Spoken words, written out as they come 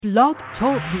Blog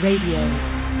Talk Radio.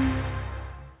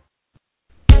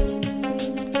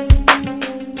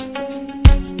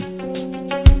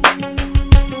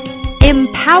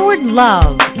 Empowered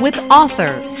Love with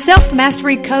author,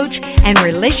 self-mastery coach, and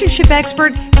relationship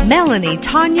expert Melanie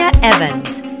Tanya Evans.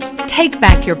 Take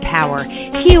back your power,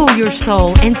 heal your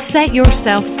soul, and set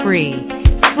yourself free.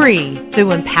 Free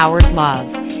through Empowered Love.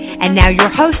 And now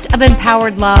your host of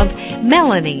Empowered Love,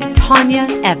 Melanie Tanya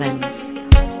Evans.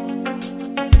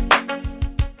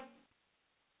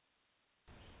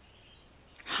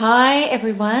 Hi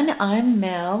everyone, I'm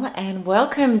Mel and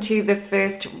welcome to the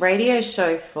first radio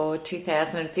show for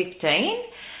 2015,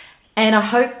 and I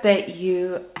hope that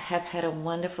you have had a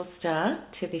wonderful start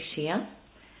to this year,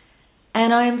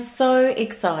 and I'm so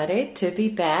excited to be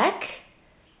back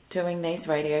doing these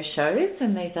radio shows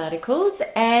and these articles,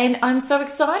 and I'm so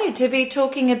excited to be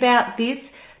talking about this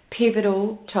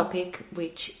pivotal topic,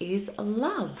 which is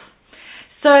love.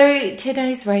 So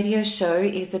today's radio show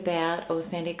is about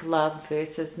authentic love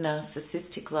versus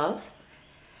narcissistic love.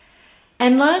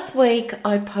 And last week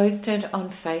I posted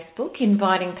on Facebook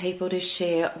inviting people to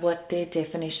share what their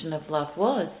definition of love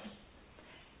was.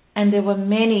 And there were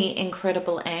many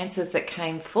incredible answers that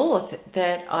came forth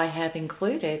that I have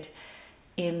included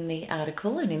in the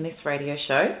article and in this radio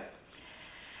show.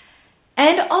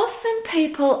 And often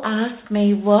people ask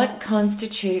me what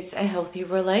constitutes a healthy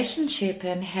relationship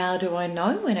and how do I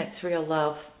know when it's real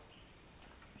love?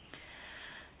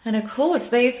 And of course,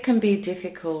 these can be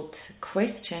difficult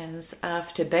questions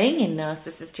after being in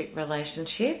narcissistic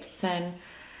relationships. And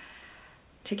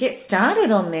to get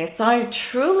started on this, I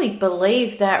truly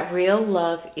believe that real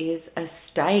love is a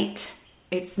state.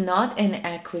 It's not an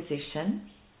acquisition.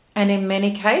 And in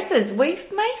many cases, we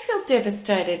may feel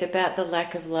devastated about the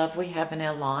lack of love we have in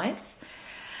our lives.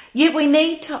 Yet we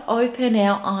need to open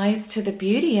our eyes to the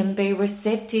beauty and be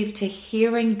receptive to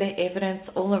hearing the evidence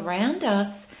all around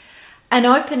us and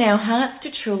open our hearts to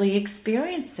truly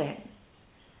experience it.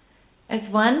 As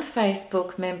one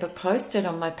Facebook member posted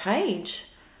on my page,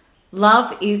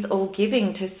 love is all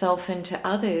giving to self and to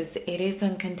others. It is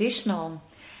unconditional.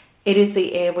 It is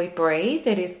the air we breathe.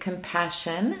 It is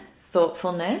compassion,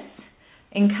 thoughtfulness,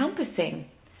 encompassing.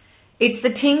 It's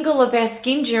the tingle of our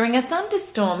skin during a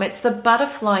thunderstorm. It's the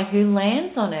butterfly who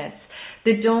lands on us,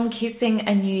 the dawn kissing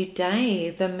a new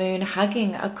day, the moon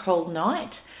hugging a cold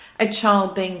night, a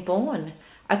child being born,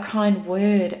 a kind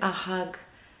word, a hug,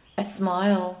 a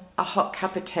smile, a hot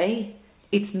cup of tea.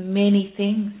 It's many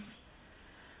things.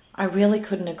 I really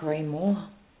couldn't agree more.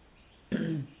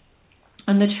 And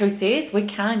the truth is, we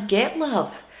can't get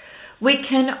love. We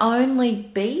can only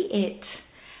be it.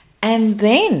 And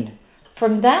then,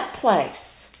 from that place,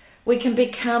 we can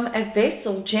become a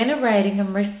vessel generating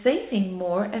and receiving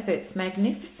more of its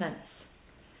magnificence.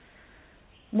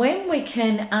 When we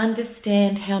can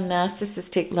understand how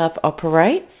narcissistic love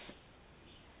operates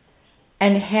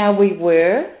and how we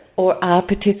were or are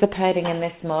participating in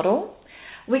this model,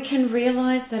 we can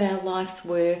realize that our life's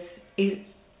work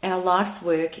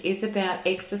is about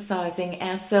exercising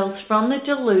ourselves from the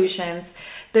delusions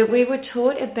that we were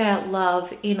taught about love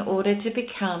in order to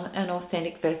become an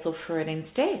authentic vessel for it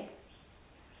instead.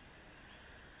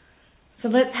 So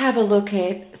let's have a look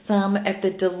at some of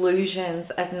the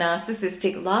delusions of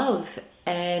narcissistic love,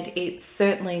 and it's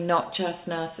certainly not just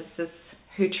narcissists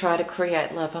who try to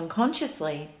create love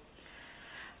unconsciously.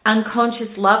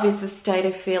 Unconscious love is a state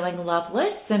of feeling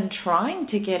loveless and trying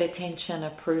to get attention,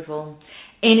 approval,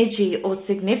 energy or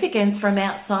significance from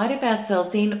outside of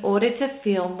ourselves in order to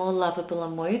feel more lovable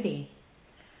and worthy.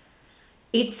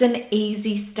 It's an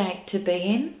easy state to be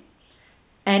in,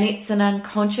 and it's an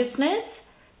unconsciousness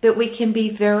that we can be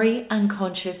very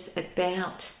unconscious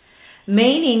about,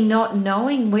 meaning not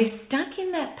knowing we're stuck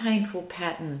in that painful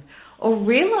pattern or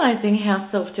realizing how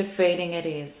self-defeating it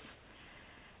is.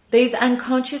 These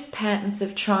unconscious patterns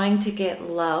of trying to get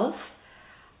love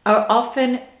are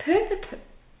often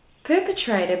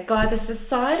perpetrated by the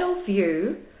societal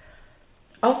view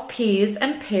of peers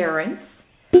and parents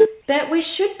that we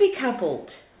should be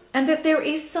coupled and that there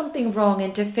is something wrong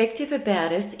and defective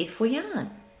about us if we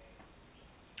aren't.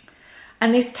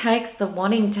 And this takes the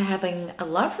wanting to having a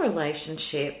love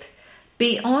relationship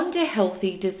beyond a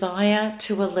healthy desire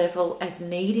to a level of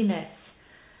neediness.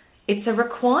 It's a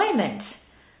requirement.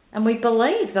 And we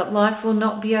believe that life will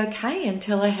not be okay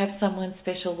until I have someone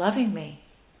special loving me.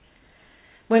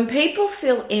 When people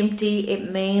feel empty,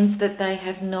 it means that they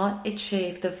have not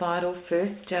achieved the vital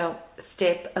first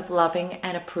step of loving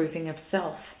and approving of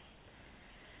self.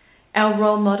 Our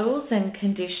role models and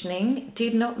conditioning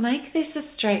did not make this a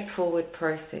straightforward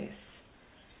process.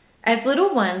 As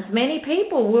little ones, many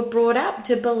people were brought up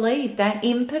to believe that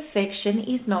imperfection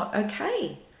is not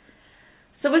okay.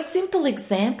 So a simple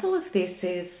example of this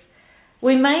is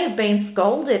we may have been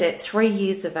scolded at 3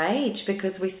 years of age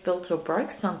because we spilt or broke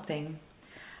something.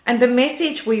 And the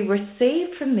message we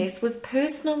received from this was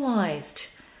personalised.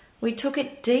 We took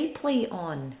it deeply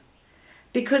on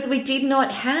because we did not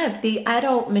have the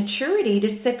adult maturity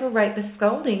to separate the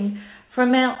scolding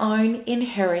from our own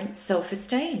inherent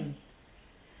self-esteem.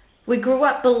 We grew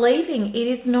up believing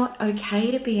it is not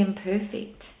okay to be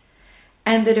imperfect,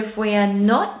 and that if we are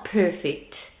not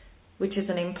perfect, which is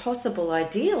an impossible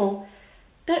ideal,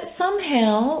 that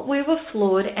somehow we were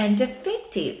flawed and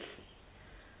defective.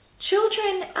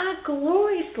 Children are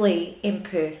gloriously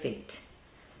imperfect.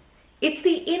 It's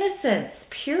the innocence,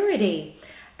 purity,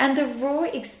 and the raw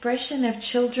expression of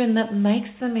children that makes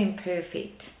them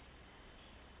imperfect.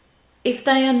 If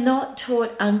they are not taught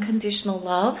unconditional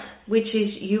love, which is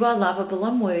you are lovable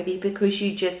and worthy because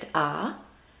you just are,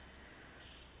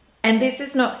 and this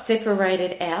is not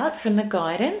separated out from the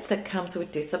guidance that comes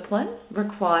with discipline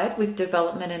required with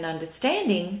development and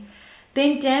understanding,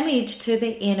 then damage to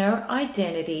the inner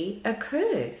identity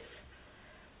occurs.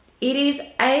 It is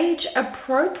age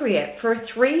appropriate for a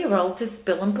 3-year-old to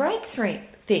spill and break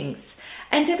things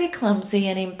and to be clumsy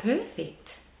and imperfect.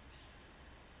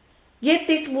 Yet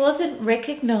this wasn't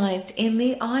recognised in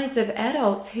the eyes of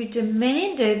adults who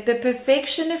demanded the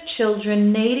perfection of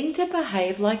children needing to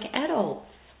behave like adults.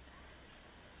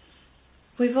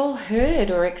 We've all heard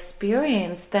or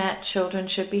experienced that children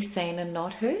should be seen and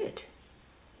not heard.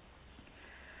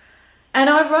 And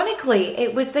ironically,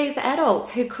 it was these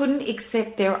adults who couldn't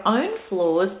accept their own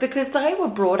flaws because they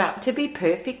were brought up to be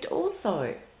perfect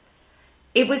also.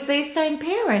 It was these same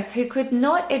parents who could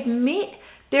not admit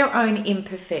their own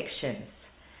imperfections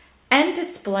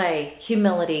and display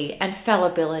humility and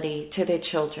fallibility to their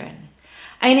children,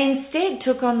 and instead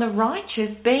took on the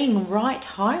righteous being right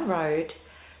high road,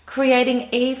 creating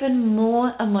even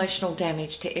more emotional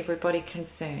damage to everybody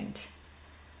concerned.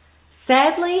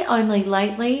 Sadly, only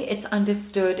lately it's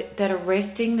understood that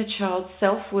arresting the child's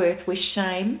self-worth with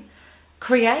shame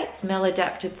creates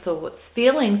maladaptive thoughts,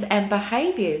 feelings and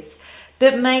behaviours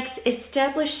that makes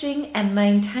establishing and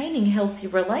maintaining healthy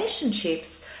relationships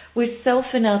with self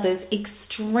and others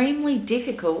extremely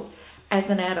difficult as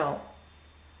an adult.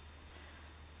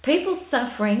 People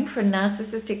suffering from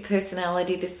narcissistic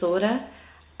personality disorder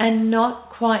are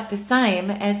not quite the same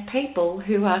as people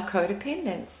who are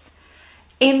codependents,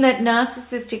 in that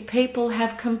narcissistic people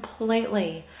have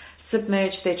completely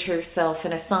submerged their true self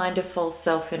and assigned a false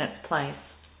self in its place.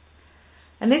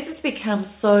 And this has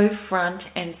become so front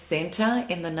and centre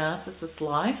in the narcissist's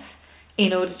life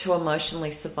in order to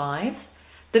emotionally survive,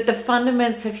 that the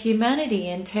fundaments of humanity,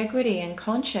 integrity and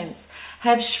conscience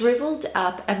have shriveled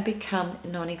up and become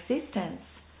non-existent.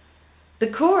 The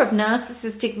core of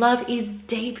narcissistic love is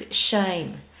deep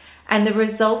shame and the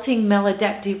resulting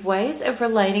maladaptive ways of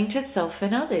relating to self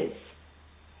and others.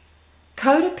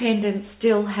 Codependents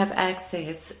still have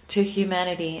access to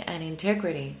humanity and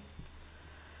integrity.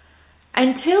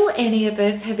 Until any of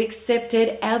us have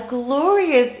accepted our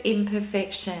glorious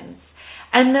imperfections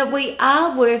and that we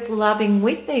are worth loving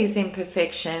with these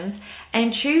imperfections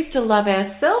and choose to love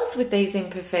ourselves with these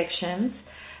imperfections,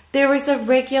 there is a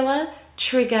regular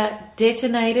trigger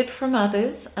detonated from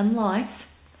others and life,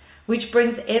 which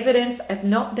brings evidence of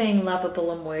not being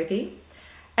lovable and worthy,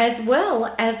 as well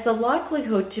as the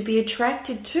likelihood to be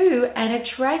attracted to and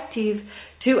attractive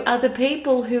to other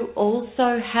people who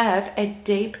also have a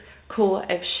deep core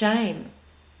of shame.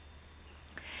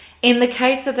 In the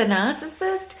case of the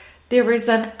narcissist, there is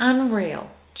an unreal,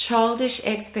 childish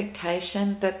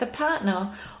expectation that the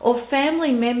partner or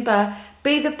family member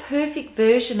be the perfect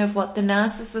version of what the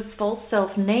narcissist's false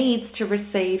self needs to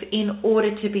receive in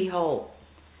order to be whole.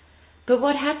 But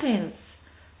what happens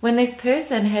when this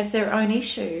person has their own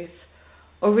issues,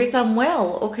 or is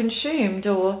unwell or consumed,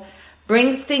 or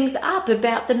brings things up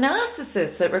about the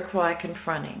narcissist that require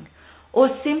confronting, or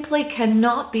simply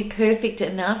cannot be perfect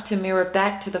enough to mirror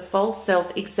back to the false self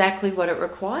exactly what it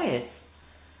requires?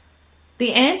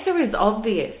 The answer is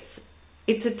obvious.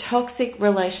 It's a toxic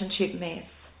relationship mess.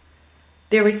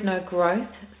 There is no growth,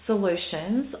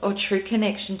 solutions, or true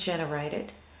connection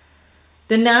generated.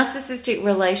 The narcissistic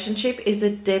relationship is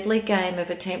a deadly game of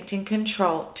attempting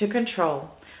to control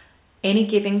any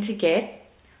giving to get,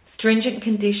 stringent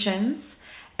conditions,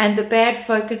 and the bad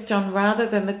focused on rather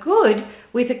than the good,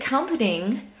 with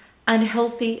accompanying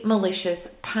unhealthy, malicious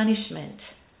punishment.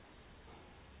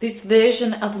 This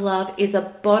version of love is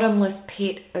a bottomless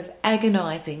pit of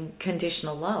agonizing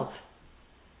conditional love.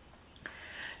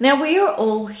 Now, we are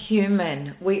all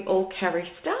human. We all carry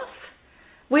stuff.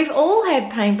 We've all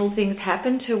had painful things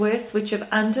happen to us which have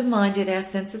undermined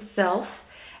our sense of self,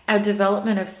 our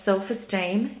development of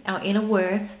self-esteem, our inner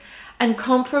worth, and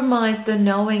compromised the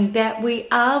knowing that we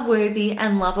are worthy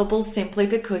and lovable simply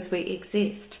because we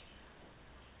exist.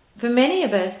 For many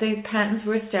of us, these patterns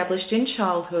were established in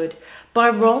childhood by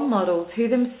role models who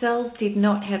themselves did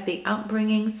not have the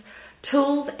upbringings,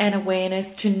 tools and awareness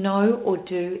to know or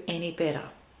do any better.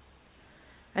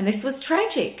 And this was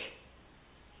tragic.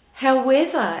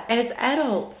 However, as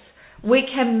adults, we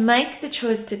can make the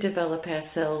choice to develop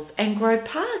ourselves and grow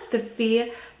past the fear,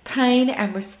 pain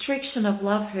and restriction of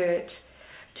love hurt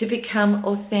to become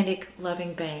authentic,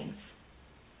 loving beings.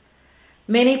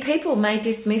 Many people may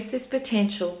dismiss this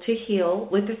potential to heal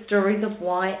with the stories of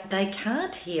why they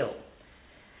can't heal.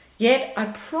 Yet,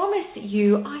 I promise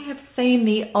you, I have seen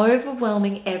the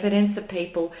overwhelming evidence of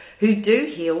people who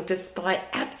do heal despite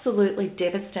absolutely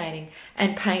devastating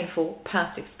and painful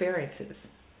past experiences.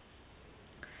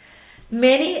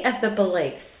 Many of the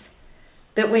beliefs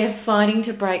that we are fighting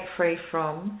to break free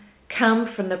from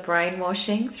come from the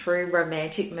brainwashing through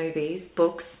romantic movies,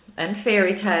 books, and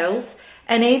fairy tales,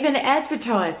 and even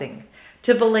advertising,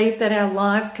 to believe that our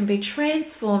lives can be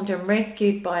transformed and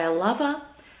rescued by a lover,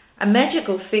 a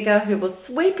magical figure who will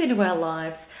sweep into our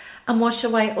lives and wash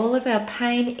away all of our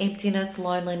pain, emptiness,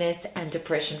 loneliness, and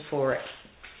depression for it.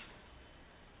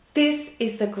 This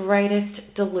is the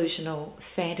greatest delusional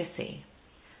fantasy,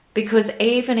 because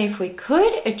even if we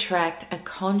could attract a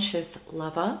conscious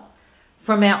lover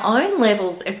from our own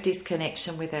levels of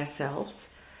disconnection with ourselves,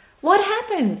 what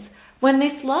happens when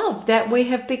this love that we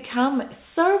have become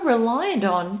so reliant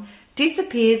on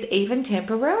disappears even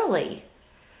temporarily?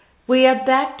 We are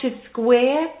back to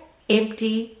square,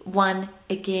 empty one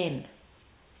again.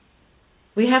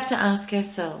 We have to ask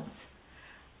ourselves,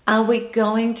 are we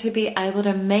going to be able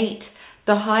to meet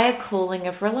the higher calling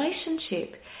of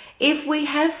relationship if we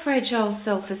have fragile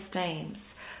self-esteem,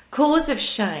 cause of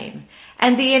shame,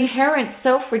 and the inherent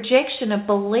self-rejection of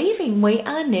believing we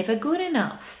are never good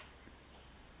enough?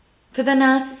 For the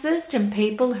narcissist and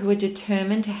people who are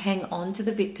determined to hang on to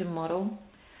the victim model,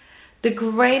 the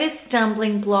greatest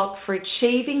stumbling block for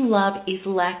achieving love is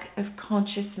lack of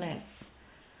consciousness.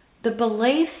 The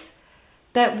belief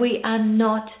that we are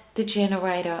not the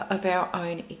generator of our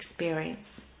own experience.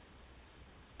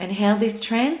 And how this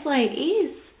translates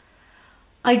is,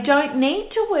 I don't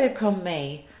need to work on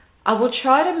me. I will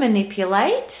try to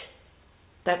manipulate,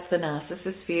 that's the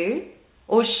narcissist's view,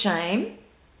 or shame,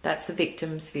 that's the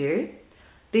victim's view,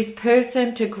 this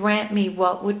person to grant me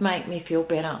what would make me feel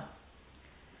better.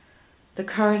 The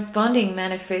corresponding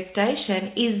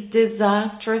manifestation is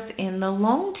disastrous in the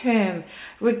long term,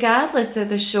 regardless of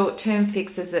the short-term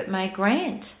fixes it may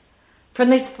grant. From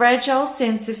this fragile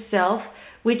sense of self,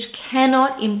 which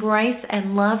cannot embrace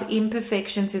and love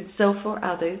imperfections in self or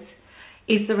others,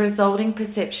 is the resulting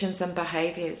perceptions and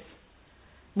behaviours.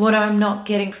 What I'm not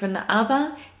getting from the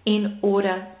other in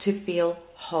order to feel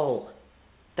whole.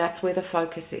 That's where the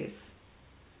focus is.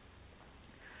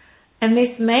 And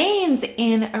this means,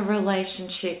 in a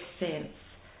relationship sense,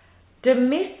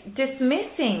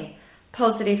 dismissing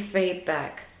positive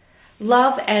feedback,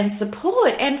 love and support,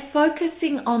 and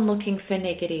focusing on looking for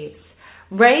negatives,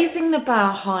 raising the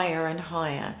bar higher and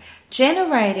higher,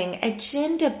 generating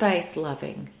agenda-based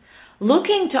loving,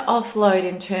 looking to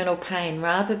offload internal pain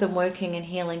rather than working and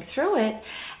healing through it,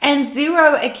 and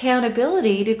zero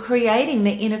accountability to creating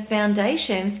the inner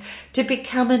foundations to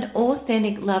become an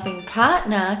authentic, loving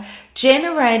partner,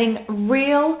 generating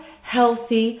real,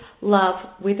 healthy love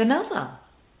with another.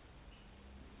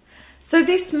 So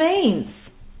this means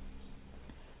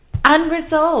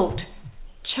unresolved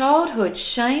childhood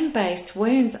shame-based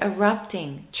wounds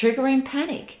erupting, triggering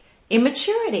panic,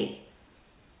 immaturity,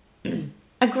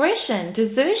 aggression,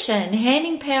 desertion,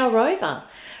 handing power over,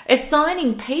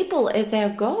 assigning people as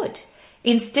our God,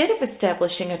 instead of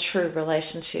establishing a true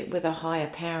relationship with a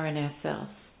higher power in ourselves,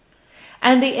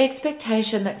 and the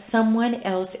expectation that someone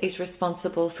else is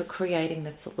responsible for creating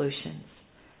the solutions.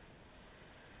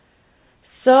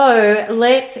 So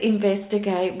let's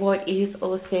investigate what is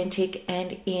authentic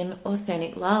and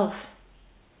inauthentic love.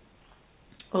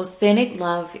 Authentic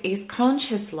love is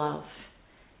conscious love.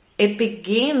 It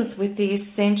begins with the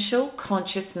essential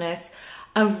consciousness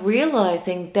of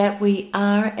realizing that we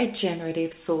are a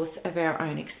generative source of our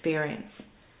own experience.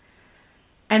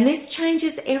 And this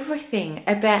changes everything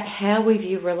about how we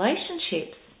view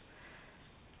relationships.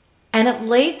 And it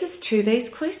leads us to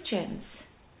these questions.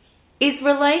 Is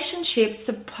relationship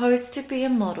supposed to be a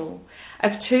model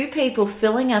of two people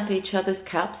filling up each other's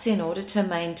cups in order to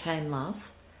maintain love?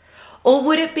 Or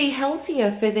would it be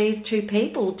healthier for these two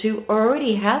people to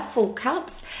already have full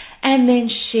cups and then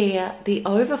share the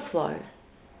overflow?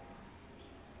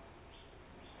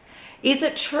 Is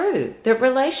it true that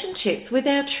relationships with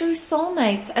our true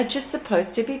soulmates are just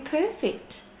supposed to be perfect,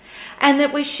 and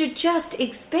that we should just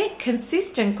expect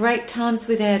consistent great times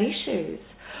without issues?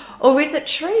 Or is it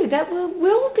true that we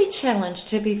will be challenged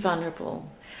to be vulnerable,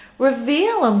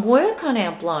 reveal and work on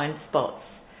our blind spots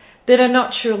that are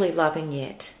not truly loving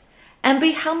yet, and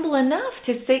be humble enough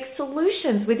to seek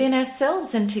solutions within ourselves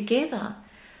and together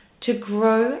to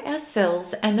grow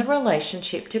ourselves and the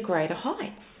relationship to greater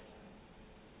heights?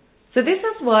 So this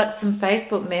is what some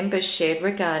Facebook members shared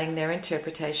regarding their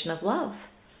interpretation of love.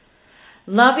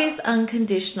 Love is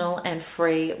unconditional and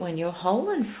free when you're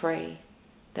whole and free.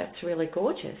 That's really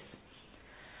gorgeous.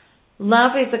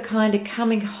 Love is a kind of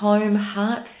coming home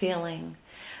heart feeling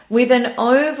with an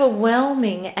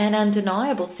overwhelming and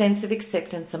undeniable sense of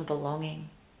acceptance and belonging.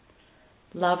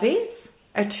 Love is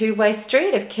a two-way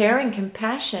street of caring,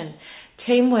 compassion,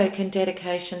 teamwork and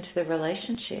dedication to the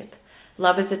relationship.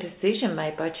 Love is a decision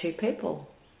made by two people.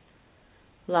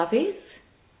 Love is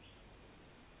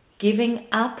giving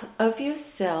up of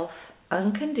yourself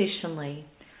unconditionally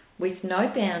with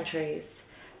no boundaries,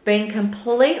 being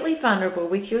completely vulnerable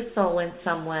with your soul in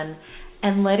someone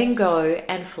and letting go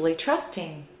and fully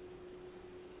trusting.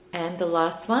 And the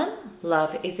last one,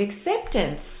 love is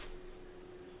acceptance.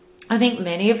 I think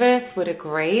many of us would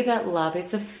agree that love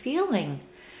is a feeling.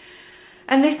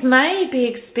 And this may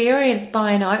be experienced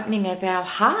by an opening of our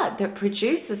heart that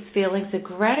produces feelings of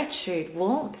gratitude,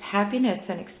 warmth, happiness,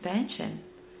 and expansion.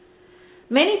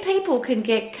 Many people can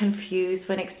get confused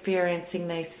when experiencing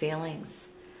these feelings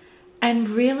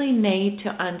and really need to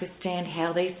understand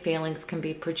how these feelings can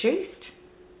be produced.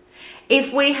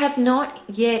 If we have not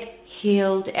yet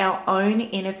healed our own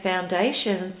inner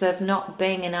foundations of not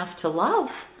being enough to love,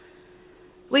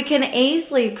 we can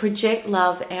easily project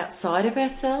love outside of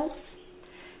ourselves,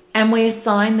 and we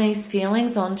assign these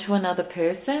feelings onto another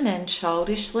person and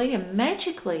childishly and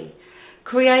magically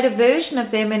create a version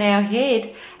of them in our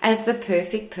head as the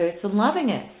perfect person loving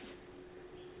us.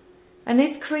 And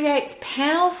this creates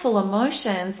powerful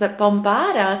emotions that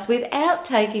bombard us without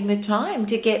taking the time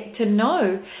to get to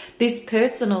know this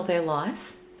person or their life,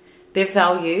 their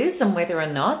values, and whether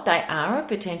or not they are a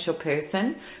potential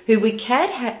person who we can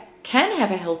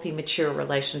have a healthy, mature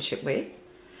relationship with.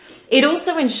 It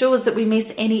also ensures that we miss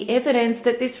any evidence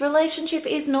that this relationship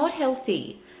is not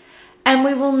healthy, and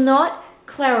we will not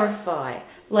clarify,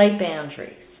 lay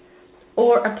boundaries,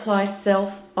 or apply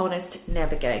self-honest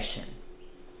navigation.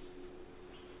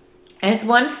 As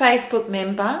one Facebook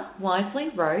member wisely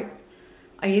wrote,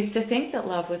 I used to think that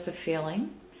love was a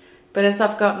feeling, but as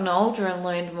I've gotten older and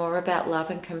learned more about love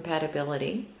and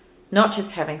compatibility, not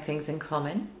just having things in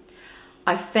common,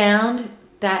 I found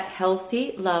that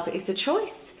healthy love is a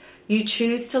choice. You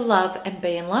choose to love and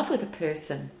be in love with a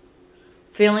person.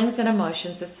 Feelings and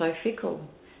emotions are so fickle.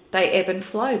 They ebb and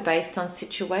flow based on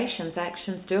situations,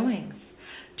 actions, doings.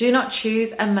 Do not choose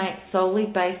a mate solely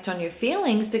based on your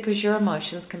feelings because your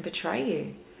emotions can betray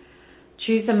you.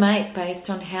 Choose a mate based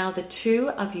on how the two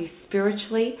of you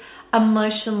spiritually,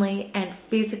 emotionally, and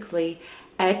physically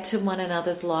add to one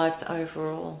another's lives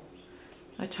overall.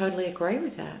 I totally agree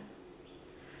with that.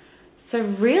 So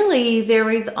really,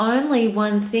 there is only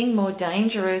one thing more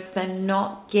dangerous than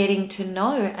not getting to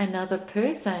know another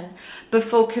person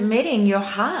before committing your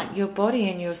heart, your body,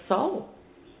 and your soul.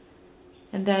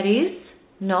 And that is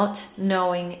not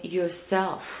knowing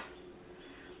yourself.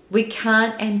 We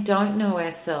can't and don't know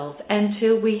ourselves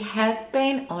until we have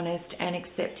been honest and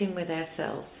accepting with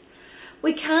ourselves.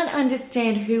 We can't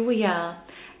understand who we are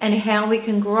and how we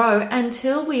can grow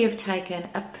until we have taken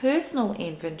a personal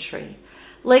inventory,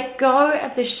 let go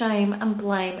of the shame and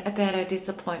blame about our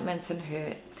disappointments and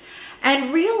hurt,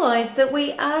 and realize that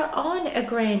we are on a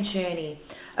grand journey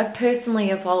of personally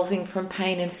evolving from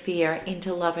pain and fear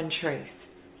into love and truth.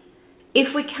 If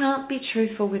we can't be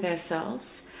truthful with ourselves,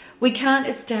 we can't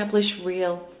establish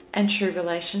real and true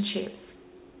relationships.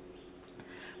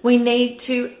 We need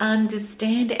to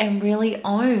understand and really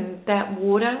own that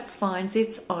water finds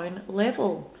its own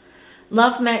level.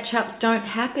 Love matchups don't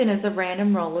happen as a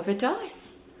random roll of a dice.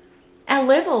 Our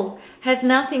level has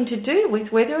nothing to do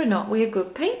with whether or not we are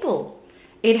good people.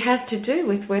 It has to do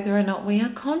with whether or not we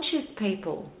are conscious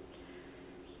people.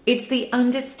 It's the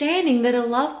understanding that a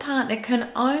love partner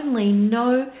can only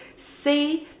know,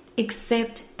 see,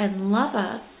 accept, and love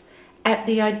us at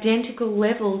the identical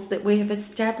levels that we have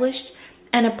established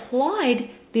and applied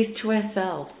this to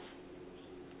ourselves.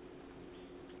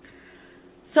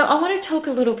 So I want to talk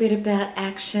a little bit about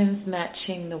actions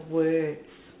matching the words.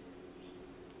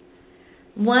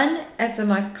 One of the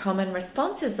most common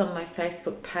responses on my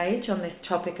Facebook page on this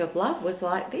topic of love was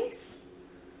like this: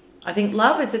 I think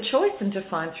love is a choice and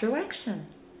defined through action.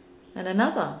 And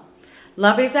another: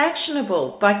 love is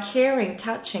actionable by caring,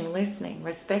 touching, listening,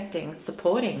 respecting,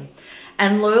 supporting,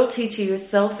 and loyalty to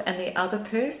yourself and the other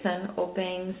person or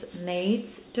being's needs,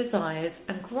 desires,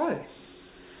 and growth.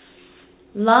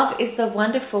 Love is the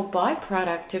wonderful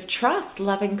byproduct of trust,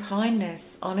 loving kindness,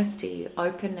 honesty,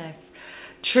 openness,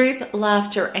 truth,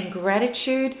 laughter, and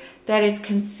gratitude that is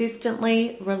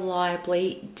consistently,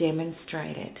 reliably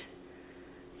demonstrated.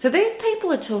 So these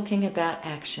people are talking about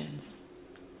actions.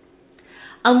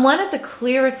 And one of the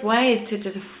clearest ways to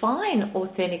define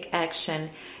authentic action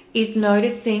is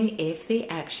noticing if the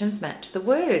actions match the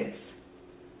words.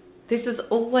 This is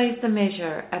always the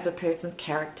measure of a person's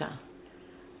character.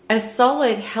 A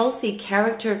solid, healthy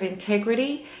character of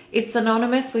integrity is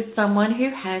synonymous with someone who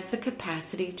has the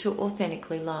capacity to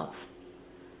authentically love.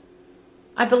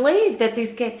 I believe that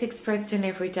this gets expressed in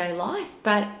everyday life,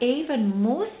 but even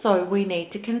more so we need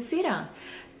to consider,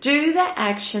 do the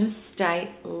actions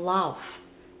state love?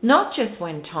 Not just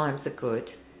when times are good,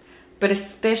 but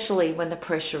especially when the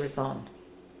pressure is on.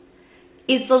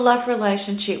 Is the love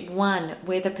relationship one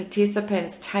where the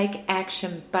participants take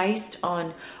action based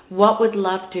on what would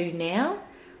love do now,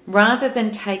 rather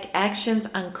than take actions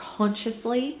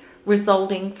unconsciously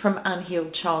resulting from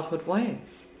unhealed childhood wounds?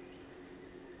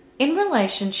 In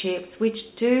relationships which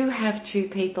do have two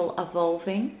people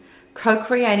evolving,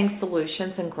 co-creating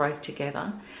solutions and growth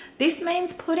together, this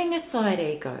means putting aside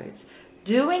egos,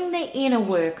 doing the inner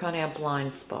work on our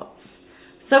blind spots,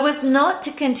 so as not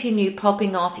to continue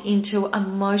popping off into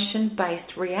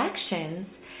emotion-based reactions,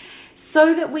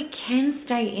 so that we can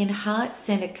stay in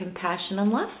heart-centered compassion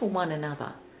and love for one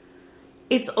another.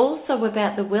 It's also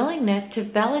about the willingness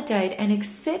to validate and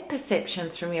accept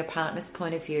perceptions from your partner's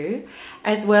point of view,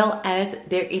 as well as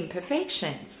their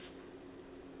imperfections.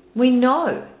 We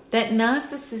know that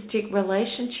narcissistic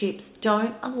relationships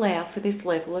don't allow for this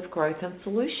level of growth and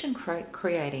solution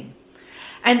creating.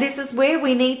 And this is where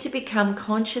we need to become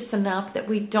conscious enough that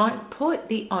we don't put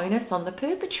the onus on the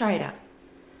perpetrator.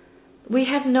 We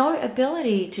have no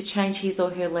ability to change his or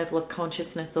her level of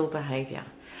consciousness or behaviour,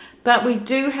 but we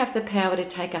do have the power to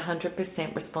take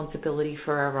 100% responsibility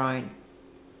for our own.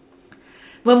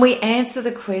 When we answer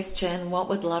the question, what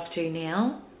would love do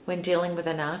now, when dealing with a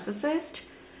narcissist,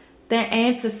 the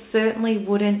answer certainly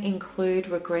wouldn't include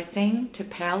regressing to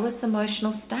powerless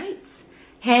emotional states,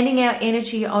 handing our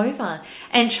energy over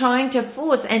and trying to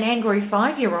force an angry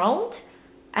 5-year-old,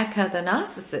 aka the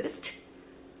narcissist,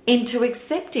 into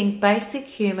accepting basic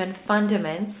human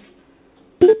fundamentals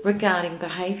regarding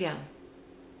behaviour.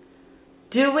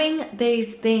 Doing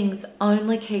these things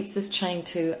only keeps us chained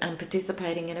to and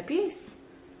participating in abuse.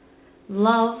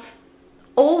 Love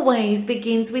always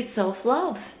begins with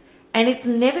self-love, and it's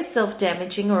never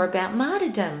self-damaging or about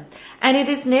martyrdom, and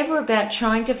it is never about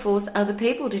trying to force other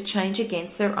people to change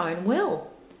against their own will.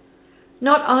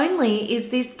 Not only is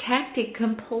this tactic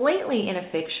completely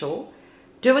ineffectual,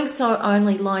 doing so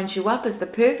only lines you up as the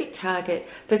perfect target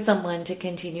for someone to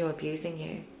continue abusing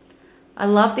you. I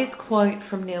love this quote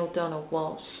from Neale Donald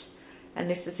Walsh, and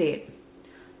this is it.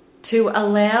 To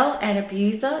allow an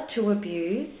abuser to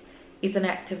abuse is an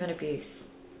act of an abuse.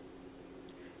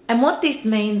 And what this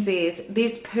means is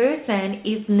this person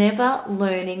is never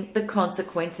learning the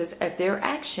consequences of their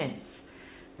actions.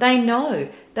 They know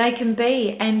they can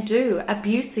be and do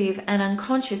abusive and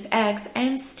unconscious acts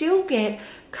and still get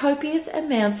copious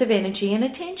amounts of energy and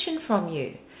attention from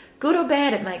you. Good or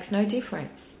bad, it makes no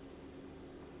difference.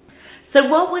 So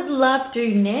what would love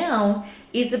do now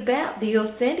is about the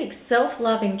authentic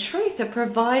self-loving truth that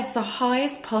provides the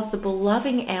highest possible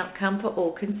loving outcome for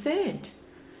all concerned.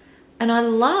 And I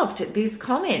loved this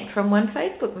comment from one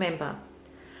Facebook member.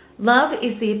 Love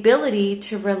is the ability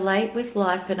to relate with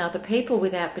life and other people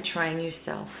without betraying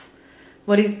yourself.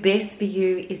 What is best for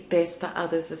you is best for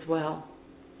others as well.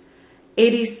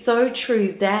 It is so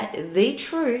true that the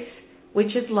truth,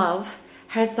 which is love,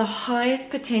 has the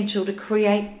highest potential to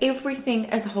create everything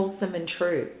as wholesome and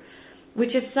true, which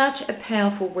is such a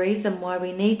powerful reason why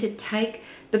we need to take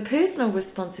the personal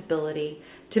responsibility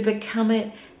to become it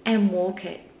and walk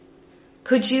it.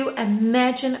 Could you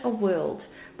imagine a world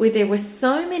where there were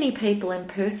so many people in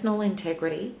personal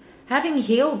integrity, having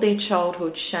healed their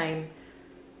childhood shame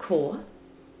core,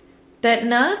 that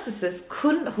narcissists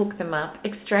couldn't hook them up,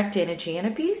 extract energy and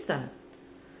abuse them?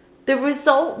 The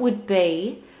result would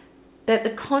be that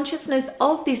the consciousness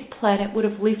of this planet would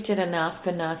have lifted enough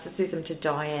for narcissism to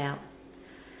die out.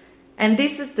 And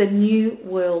this is the new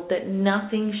world that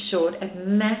nothing short of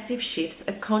massive shifts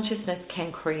of consciousness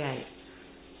can create.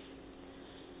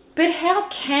 But how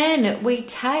can we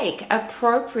take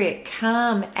appropriate,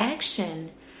 calm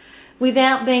action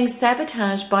without being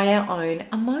sabotaged by our own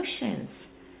emotions?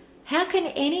 How can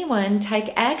anyone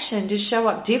take action to show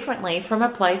up differently from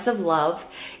a place of love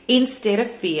instead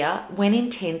of fear when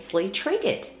intensely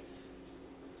triggered?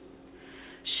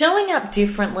 Showing up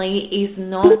differently is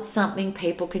not something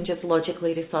people can just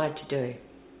logically decide to do.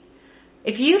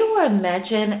 If you were to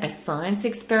imagine a science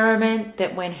experiment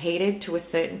that when heated to a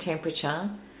certain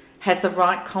temperature has the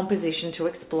right composition to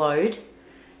explode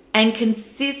and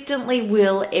consistently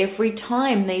will every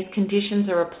time these conditions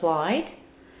are applied,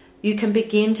 you can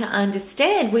begin to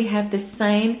understand we have the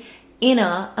same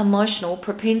inner emotional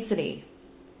propensity.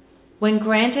 When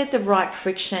granted the right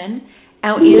friction,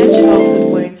 our inner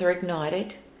childhood wounds are ignited,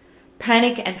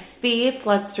 panic and fear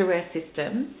floods through our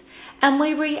systems, and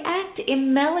we react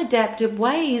in maladaptive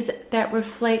ways that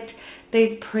reflect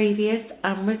these previous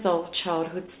unresolved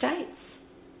childhood states.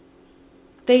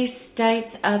 These states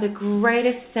are the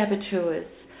greatest saboteurs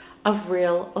of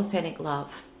real, authentic love.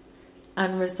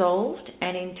 Unresolved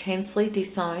and intensely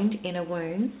disowned inner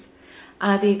wounds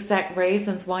are the exact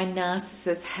reasons why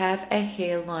narcissists have a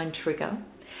hairline trigger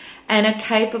and are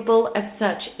capable of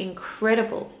such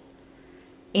incredible,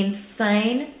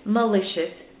 insane,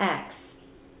 malicious acts.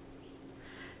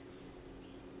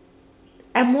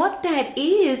 And what that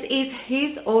is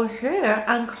his or her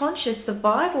unconscious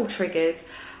survival triggers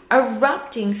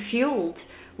erupting, fueled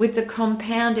with the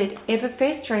compounded,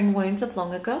 ever-festering wounds of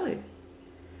long ago.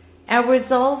 Our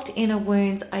resolved inner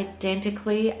wounds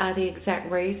identically are the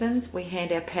exact reasons we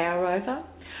hand our power over,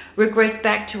 regress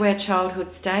back to our childhood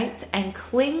states and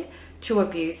cling to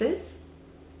abusers,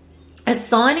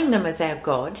 assigning them as our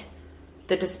God,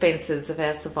 the dispensers of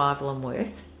our survival and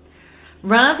worth,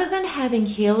 rather than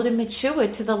having healed and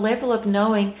matured to the level of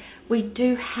knowing we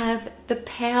do have the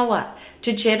power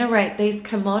to generate these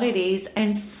commodities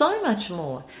and so much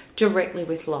more directly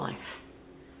with life.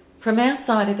 From our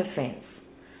side of the fence,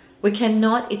 we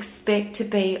cannot expect to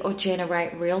be or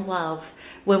generate real love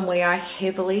when we are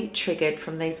heavily triggered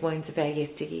from these wounds of our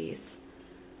yesteryears.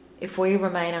 If we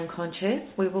remain unconscious,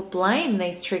 we will blame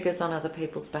these triggers on other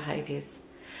people's behaviours,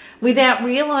 without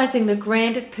realising the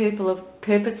grandest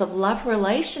purpose of love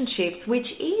relationships, which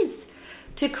is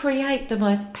to create the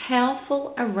most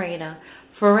powerful arena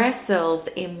for ourselves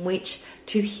in which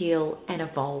to heal and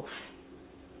evolve.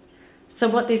 So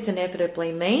what this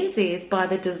inevitably means is, by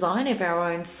the design of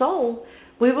our own soul,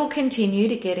 we will continue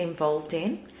to get involved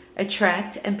in,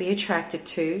 attract and be attracted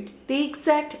to the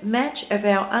exact match of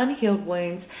our unhealed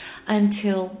wounds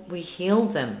until we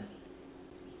heal them.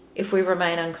 If we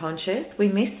remain unconscious, we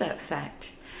miss that fact.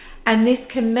 And this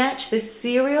can match the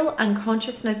serial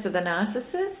unconsciousness of the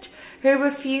narcissist who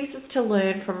refuses to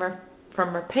learn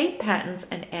from repeat patterns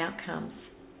and outcomes.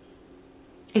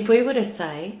 If we were to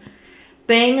say,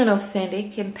 being an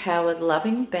authentic, empowered,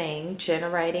 loving being,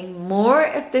 generating more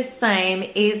of the same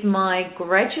is my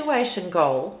graduation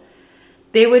goal,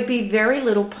 there would be very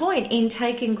little point in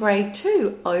taking grade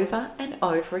 2 over and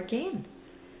over again.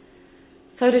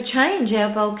 So to change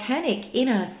our volcanic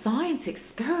inner science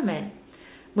experiment,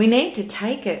 we need to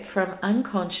take it from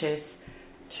unconscious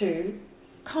to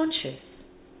conscious.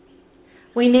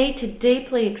 We need to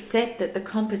deeply accept that the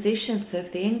compositions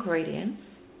of the ingredients,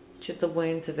 which are the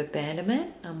wounds of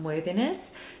abandonment, unworthiness,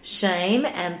 shame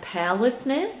and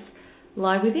powerlessness,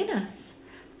 lie within us,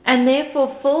 and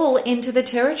therefore fall into the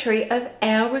territory of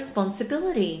our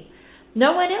responsibility.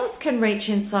 No one else can reach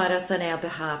inside us on our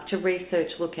behalf to research,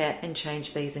 look at and change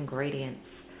these ingredients.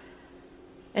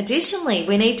 Additionally,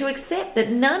 we need to accept that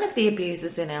none of the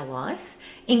abusers in our life,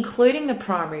 including the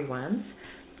primary ones,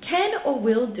 can or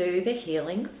will do the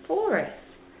healing for us.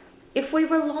 If we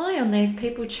rely on these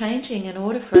people changing in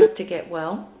order for us to get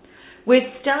well, we're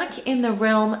stuck in the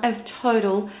realm of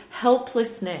total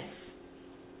helplessness.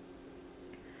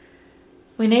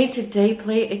 We need to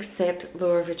deeply accept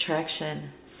law of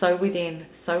attraction, so within,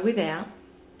 so without,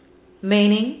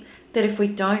 meaning that if we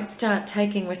don't start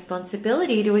taking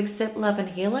responsibility to accept, love and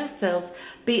heal ourselves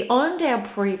beyond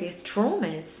our previous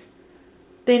traumas,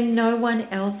 then no one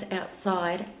else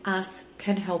outside us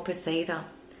can help us either.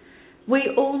 We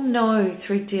all know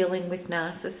through dealing with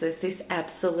narcissists this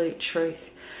absolute truth.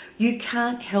 You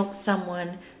can't help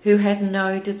someone who has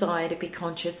no desire to be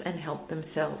conscious and help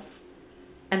themselves.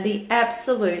 And the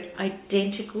absolute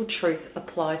identical truth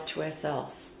applies to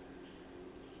ourselves.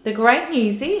 The great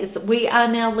news is we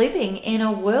are now living in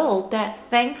a world that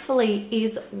thankfully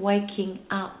is waking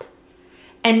up.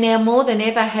 And now more than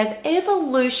ever has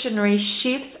evolutionary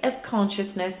shifts of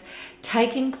consciousness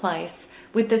taking place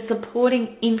with the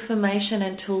supporting information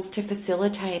and tools to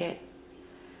facilitate it.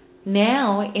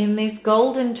 Now, in this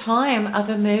golden time of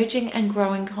emerging and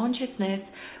growing consciousness,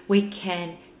 we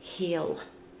can heal.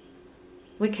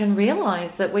 We can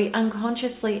realize that we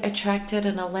unconsciously attracted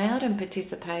and allowed and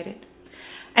participated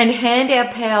and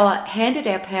handed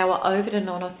our power over to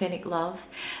non-authentic love.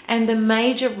 And the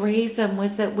major reason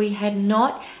was that we had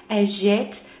not as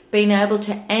yet been able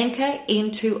to anchor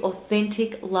into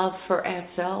authentic love for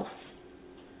ourselves.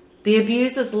 The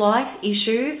abuser's life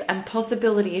issues and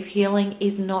possibility of healing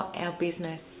is not our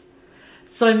business.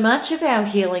 So much of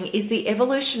our healing is the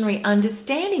evolutionary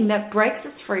understanding that breaks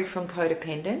us free from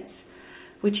codependence,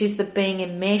 which is the being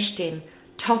enmeshed in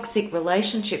toxic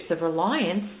relationships of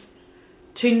reliance,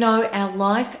 to know our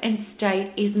life and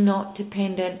state is not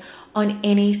dependent on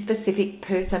any specific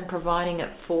person providing it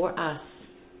for us.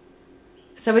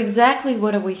 So exactly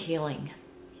what are we healing?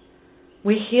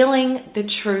 We're healing the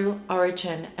true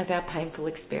origin of our painful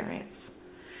experience.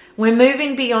 We're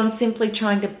moving beyond simply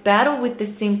trying to battle with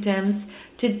the symptoms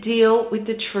to deal with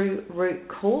the true root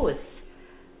cause,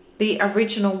 the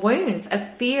original wounds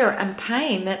of fear and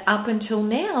pain that up until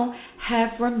now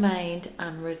have remained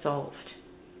unresolved.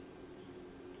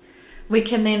 We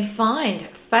can then find,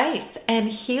 face and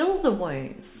heal the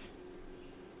wounds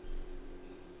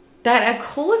that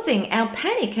are causing our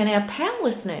panic and our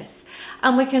powerlessness.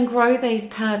 And we can grow these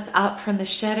parts up from the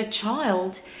shattered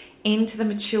child into the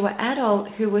mature adult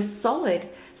who is solid,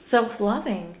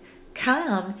 self-loving,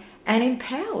 calm, and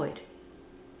empowered.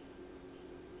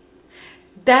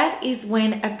 That is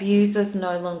when abusers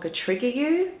no longer trigger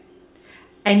you,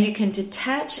 and you can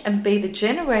detach and be the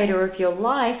generator of your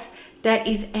life that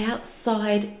is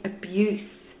outside abuse,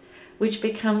 which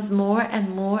becomes more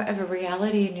and more of a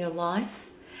reality in your life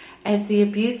as the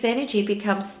abuse energy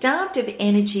becomes starved of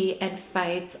energy and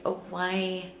fades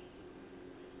away.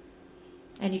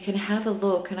 And you can have a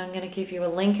look, and I'm going to give you a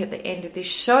link at the end of this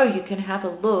show. You can have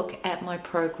a look at my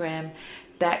program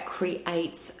that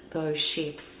creates those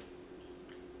shifts.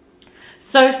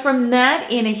 So from that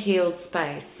inner healed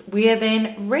space, we are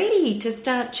then ready to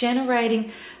start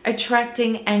generating,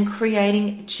 attracting, and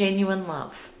creating genuine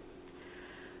love.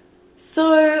 So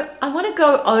I want to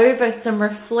go over some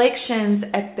reflections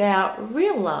about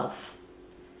real love.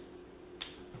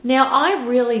 Now, I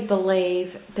really believe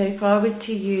that if I was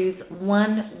to use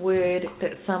one word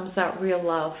that sums up real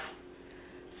love,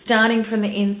 starting from the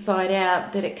inside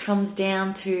out, that it comes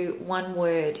down to one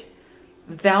word: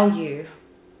 value.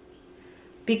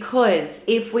 Because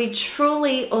if we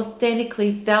truly,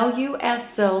 authentically value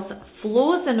ourselves,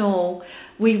 flaws and all,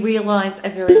 we realize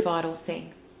a very vital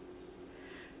thing.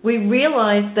 We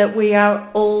realize that we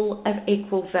are all of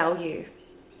equal value,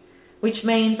 which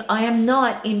means I am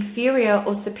not inferior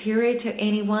or superior to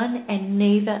anyone, and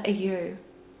neither are you.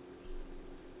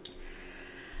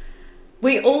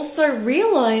 We also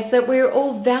realize that we're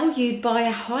all valued by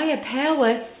a higher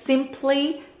power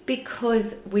simply because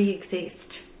we exist.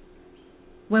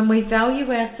 When we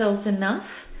value ourselves enough,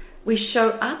 we show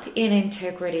up in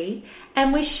integrity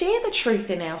and we share the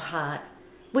truth in our heart.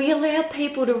 We allow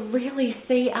people to really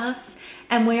see us,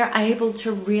 and we are able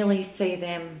to really see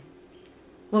them.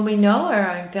 When we know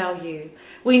our own value,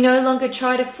 we no longer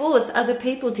try to force other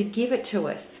people to give it to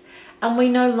us, and we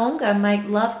no longer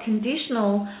make love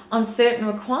conditional on certain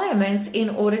requirements in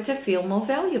order to feel more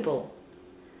valuable.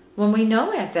 When we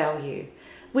know our value,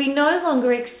 we no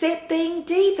longer accept being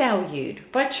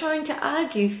devalued by trying to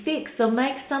argue, fix, or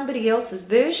make somebody else's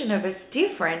version of us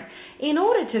different in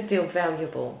order to feel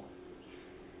valuable.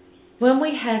 When we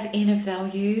have inner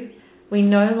value, we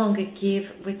no longer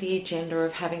give with the agenda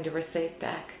of having to receive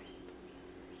back.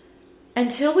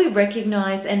 Until we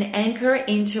recognize and anchor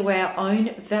into our own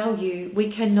value,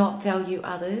 we cannot value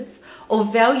others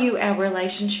or value our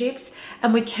relationships,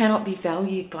 and we cannot be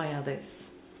valued by others.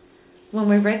 When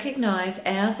we recognize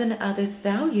ours and others'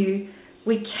 value,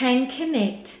 we can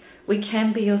connect, we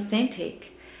can be authentic,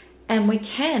 and we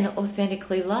can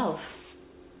authentically love.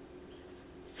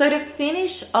 So to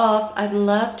finish off, I'd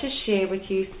love to share with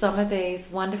you some of these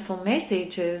wonderful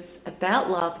messages about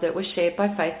love that were shared by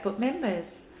Facebook members.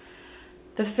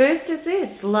 The first is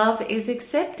this: love is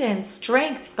acceptance,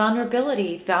 strength,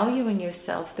 vulnerability, valuing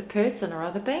yourself, the person or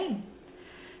other being.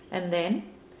 And then,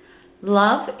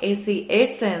 love is the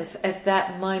essence of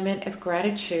that moment of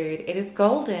gratitude. It is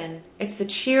golden. It's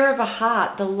the cheer of a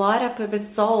heart, the light up of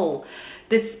a soul,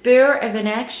 the spur of an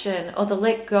action, or the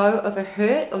let go of a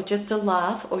hurt, or just a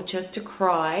laugh, or just a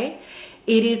cry.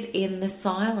 It is in the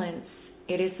silence.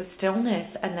 It is the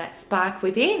stillness and that spark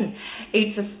within.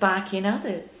 It's a spark in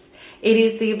others. It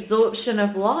is the absorption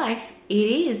of life. It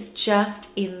is just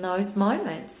in those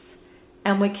moments.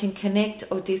 And we can connect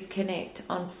or disconnect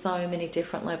on so many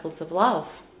different levels of love.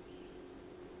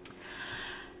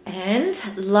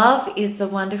 And love is the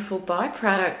wonderful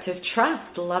byproduct of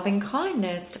trust, loving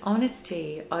kindness,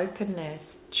 honesty, openness,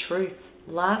 truth,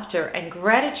 laughter, and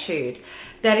gratitude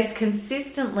that is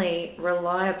consistently,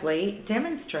 reliably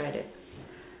demonstrated.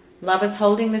 Love is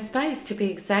holding the space to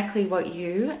be exactly what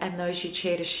you and those you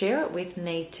care to share it with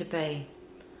need to be.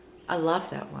 I love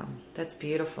that one. That's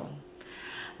beautiful.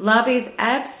 Love is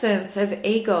absence of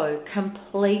ego,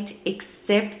 complete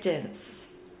acceptance.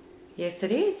 Yes,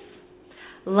 it is.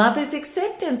 Love is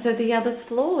acceptance of the other's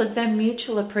flaws and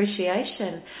mutual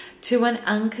appreciation to an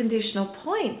unconditional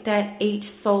point that each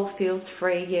soul feels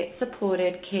free yet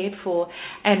supported, cared for,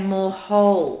 and more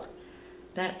whole.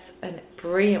 That's a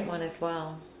brilliant one as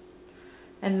well.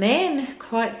 And then,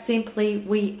 quite simply,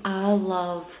 we are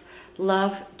love.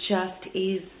 Love just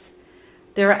is.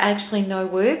 There are actually no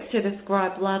words to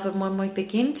describe love, and when we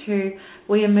begin to,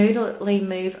 we immediately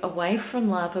move away from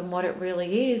love and what it really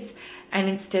is, and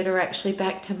instead are actually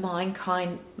back to mind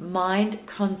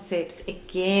concepts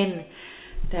again.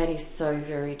 That is so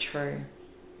very true.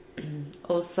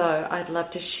 Also, I'd love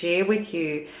to share with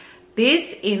you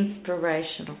this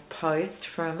inspirational post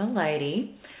from a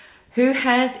lady who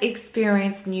has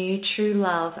experienced new true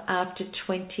love after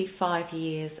 25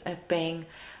 years of being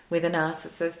with a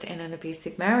narcissist in an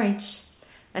abusive marriage.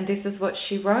 And this is what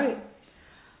she wrote.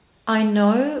 I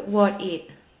know what it,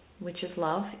 which is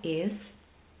love, is.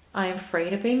 I am free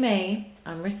to be me.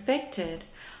 I'm respected.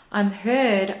 I'm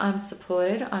heard. I'm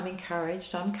supported. I'm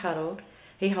encouraged. I'm cuddled.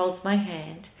 He holds my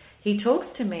hand. He talks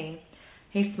to me.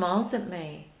 He smiles at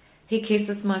me. He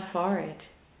kisses my forehead.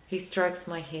 He strokes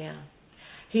my hair.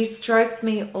 He strokes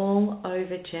me all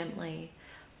over gently.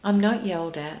 I'm not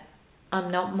yelled at.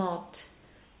 I'm not mocked.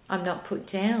 I'm not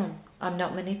put down. I'm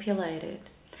not manipulated.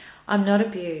 I'm not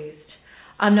abused.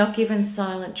 I'm not given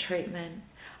silent treatment.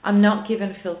 I'm not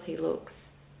given filthy looks.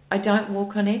 I don't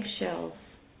walk on eggshells.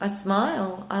 I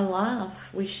smile. I laugh.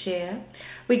 We share.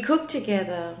 We cook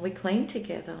together. We clean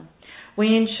together.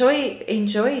 We enjoy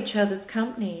each other's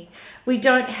company. We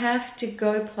don't have to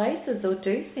go places or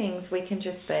do things. We can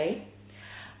just be.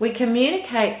 We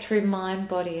communicate through mind,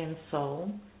 body, and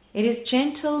soul. It is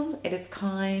gentle, it is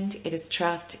kind, it is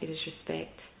trust, it is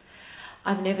respect.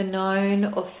 I've never known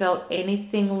or felt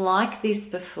anything like this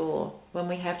before. When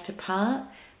we have to part,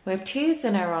 we have tears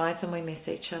in our eyes and we miss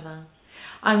each other.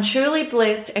 I'm truly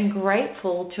blessed and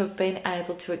grateful to have been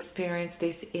able to experience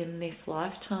this in this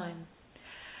lifetime.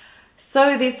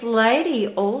 So this lady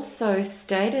also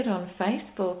stated on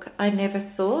Facebook, I never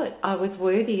thought I was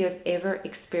worthy of ever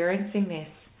experiencing this.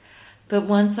 But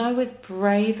once I was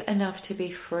brave enough to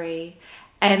be free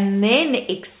and then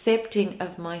accepting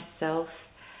of myself,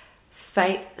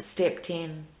 fate stepped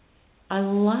in. I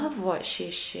love what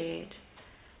she shared.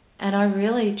 And I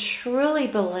really, truly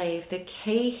believe the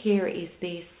key here is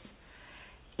this,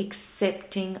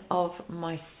 accepting of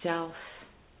myself.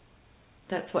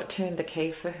 That's what turned the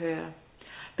key for her.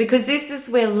 Because this is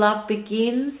where love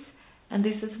begins, and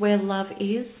this is where love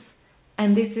is,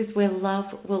 and this is where love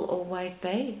will always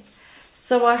be.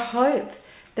 So I hope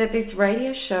that this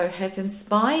radio show has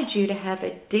inspired you to have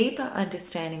a deeper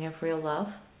understanding of real love.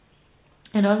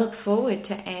 And I look forward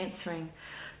to answering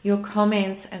your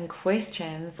comments and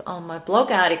questions on my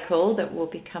blog article that will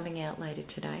be coming out later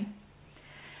today.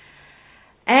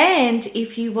 And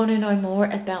if you want to know more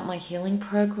about my healing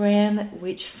program,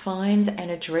 which finds and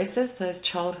addresses those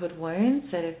childhood wounds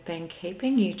that have been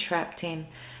keeping you trapped in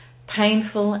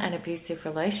painful and abusive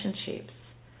relationships,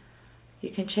 you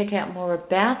can check out more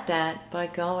about that by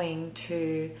going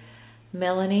to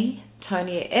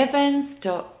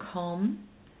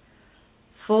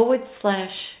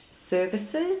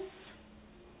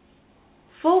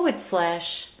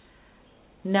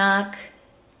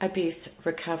abuse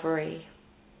recovery.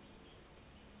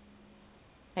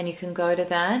 And you can go to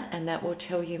that and that will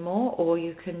tell you more, or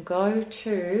you can go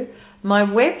to my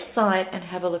website and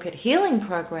have a look at healing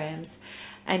programs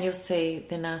and you'll see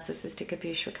the Narcissistic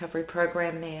Abuse Recovery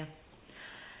Program there.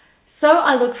 So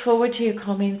I look forward to your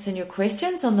comments and your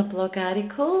questions on the blog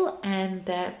article, and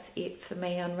that's it for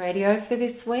me on radio for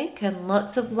this week, and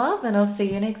lots of love, and I'll see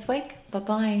you next week.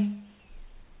 Bye-bye.